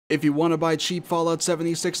If you want to buy cheap Fallout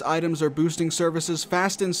 76 items or boosting services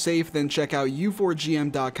fast and safe, then check out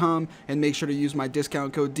u4gm.com and make sure to use my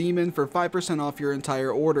discount code DEMON for 5% off your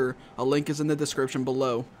entire order. A link is in the description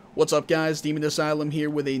below. What's up guys, Demon Asylum here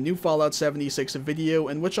with a new Fallout 76 video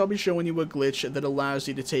in which I'll be showing you a glitch that allows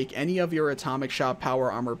you to take any of your Atomic Shop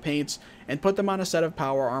power armor paints and put them on a set of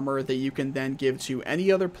power armor that you can then give to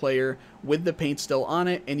any other player with the paint still on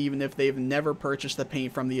it, and even if they've never purchased the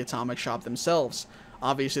paint from the Atomic Shop themselves.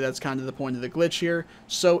 Obviously that's kind of the point of the glitch here.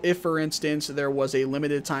 So if for instance there was a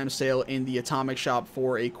limited time sale in the Atomic Shop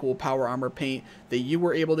for a cool power armor paint that you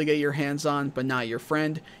were able to get your hands on but not your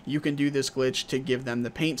friend, you can do this glitch to give them the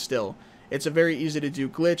paint still. It's a very easy to do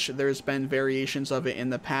glitch. There's been variations of it in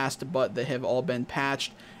the past, but they have all been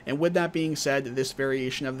patched. And with that being said, this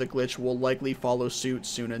variation of the glitch will likely follow suit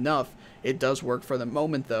soon enough. It does work for the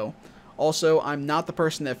moment though. Also, I'm not the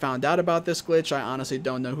person that found out about this glitch. I honestly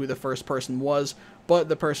don't know who the first person was, but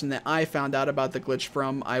the person that I found out about the glitch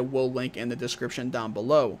from, I will link in the description down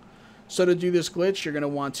below. So to do this glitch, you're going to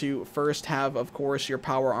want to first have, of course, your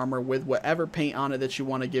power armor with whatever paint on it that you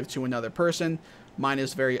want to give to another person. Mine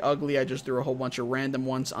is very ugly. I just threw a whole bunch of random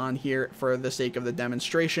ones on here for the sake of the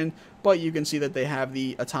demonstration, but you can see that they have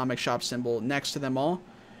the Atomic Shop symbol next to them all.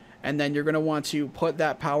 And then you're going to want to put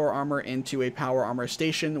that power armor into a power armor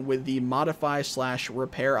station with the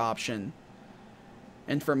modify/repair option.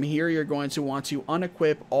 And from here, you're going to want to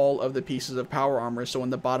unequip all of the pieces of power armor. So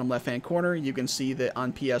in the bottom left hand corner, you can see that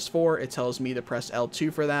on PS4, it tells me to press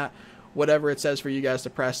L2 for that. Whatever it says for you guys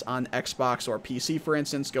to press on Xbox or PC, for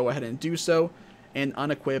instance, go ahead and do so and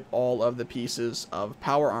unequip all of the pieces of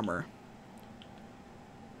power armor.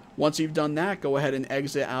 Once you've done that, go ahead and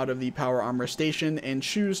exit out of the power armor station and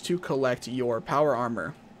choose to collect your power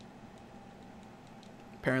armor.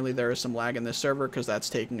 Apparently there is some lag in this server because that's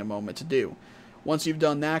taking a moment to do. Once you've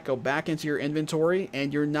done that, go back into your inventory,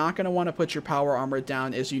 and you're not going to want to put your power armor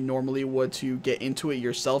down as you normally would to get into it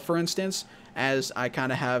yourself, for instance, as I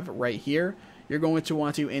kind of have right here. You're going to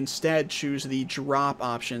want to instead choose the drop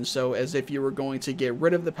option, so as if you were going to get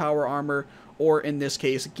rid of the power armor, or in this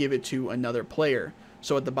case, give it to another player.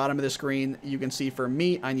 So at the bottom of the screen, you can see for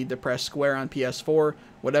me, I need to press square on PS4.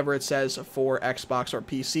 Whatever it says for Xbox or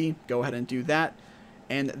PC, go ahead and do that,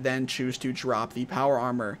 and then choose to drop the power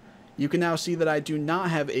armor. You can now see that I do not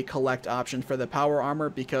have a collect option for the power armor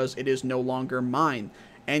because it is no longer mine.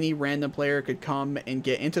 Any random player could come and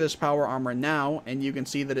get into this power armor now, and you can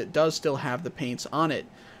see that it does still have the paints on it.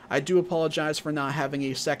 I do apologize for not having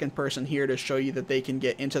a second person here to show you that they can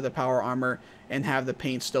get into the power armor and have the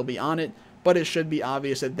paint still be on it, but it should be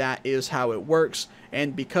obvious that that is how it works,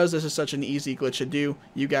 and because this is such an easy glitch to do,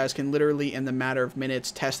 you guys can literally in the matter of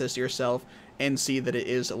minutes test this yourself and see that it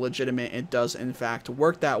is legitimate. It does in fact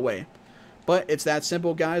work that way. But it's that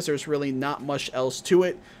simple guys, there's really not much else to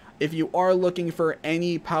it. If you are looking for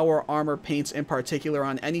any power armor paints in particular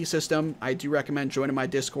on any system, I do recommend joining my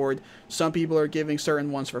Discord. Some people are giving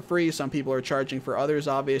certain ones for free, some people are charging for others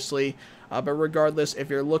obviously, but regardless,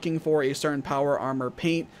 if you're looking for a certain power armor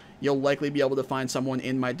paint, you'll likely be able to find someone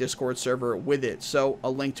in my Discord server with it. So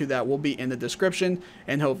a link to that will be in the description,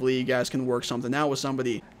 and hopefully you guys can work something out with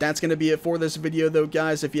somebody. That's going to be it for this video though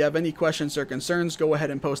guys. If you have any questions or concerns, go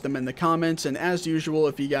ahead and post them in the comments, and as usual,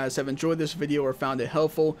 if you guys have enjoyed this video or found it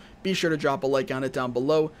helpful, be sure to drop a like on it down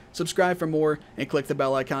below, subscribe for more, and click the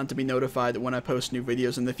bell icon to be notified when I post new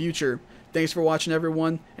videos in the future. Thanks for watching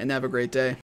everyone, and have a great day.